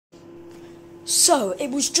So,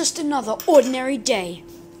 it was just another ordinary day.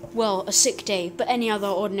 Well, a sick day, but any other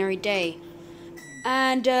ordinary day.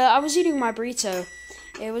 And I was eating my burrito.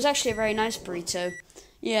 It was actually a very nice burrito.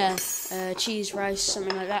 Yeah, cheese, rice,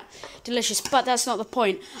 something like that. Delicious, but that's not the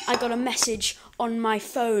point. I got a message on my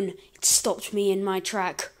phone. It stopped me in my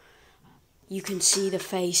track. You can see the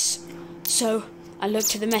face. So, I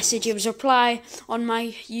looked at the message. It was a reply on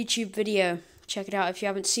my YouTube video. Check it out if you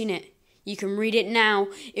haven't seen it. You can read it now.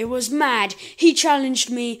 It was mad. He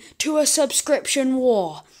challenged me to a subscription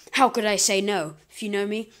war. How could I say no? If you know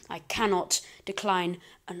me, I cannot decline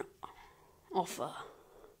an offer.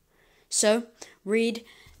 So, read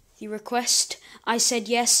the request. I said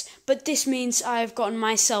yes, but this means I have gotten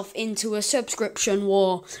myself into a subscription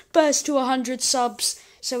war. First to 100 subs.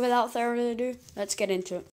 So without further ado, let's get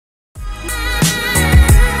into it.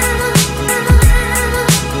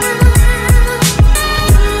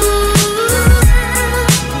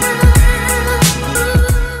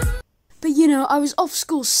 I was off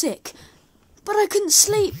school sick, but I couldn't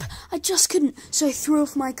sleep. I just couldn't, so I threw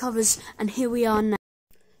off my covers, and here we are now.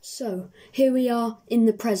 So, here we are in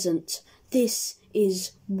the present. This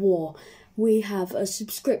is war. We have a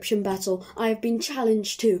subscription battle I have been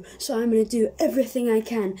challenged to, so I'm going to do everything I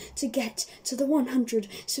can to get to the 100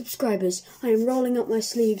 subscribers. I am rolling up my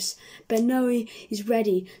sleeves. Benoe is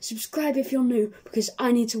ready. Subscribe if you're new, because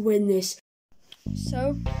I need to win this.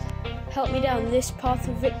 So, help me down this path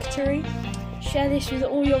of victory. Share this with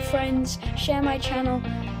all your friends. Share my channel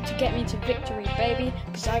to get me to victory, baby.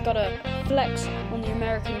 Because I got a flex on the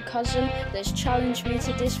American cousin that's challenged me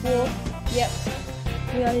to this war. Yep,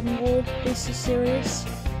 we are in war. This is serious.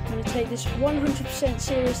 I'm going to take this 100%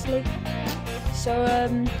 seriously. So,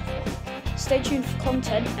 stay tuned for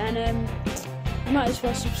content. And, you might as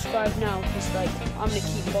well subscribe now. Because, I'm going to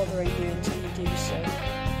keep bothering you until you do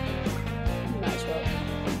so.